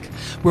Rock,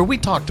 where we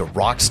talk to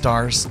rock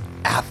stars,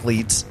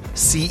 athletes,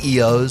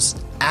 CEOs,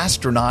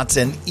 astronauts,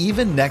 and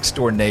even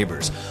next-door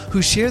neighbors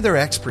who share their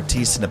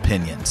expertise and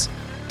opinions.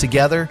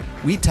 Together,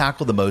 we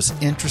tackle the most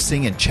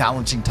interesting and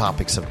challenging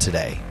topics of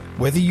today.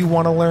 Whether you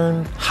want to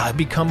learn how to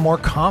become more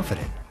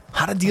confident,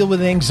 how to deal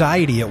with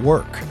anxiety at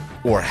work,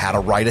 or how to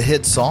write a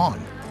hit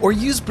song, or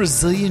use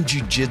Brazilian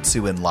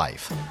Jiu-Jitsu in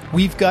life,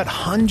 we've got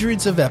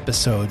hundreds of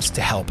episodes to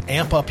help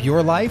amp up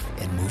your life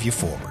and move you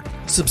forward.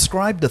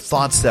 Subscribe to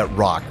Thoughts That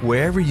Rock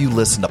wherever you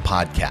listen to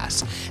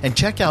podcasts, and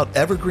check out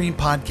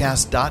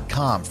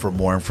evergreenpodcast.com for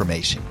more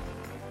information.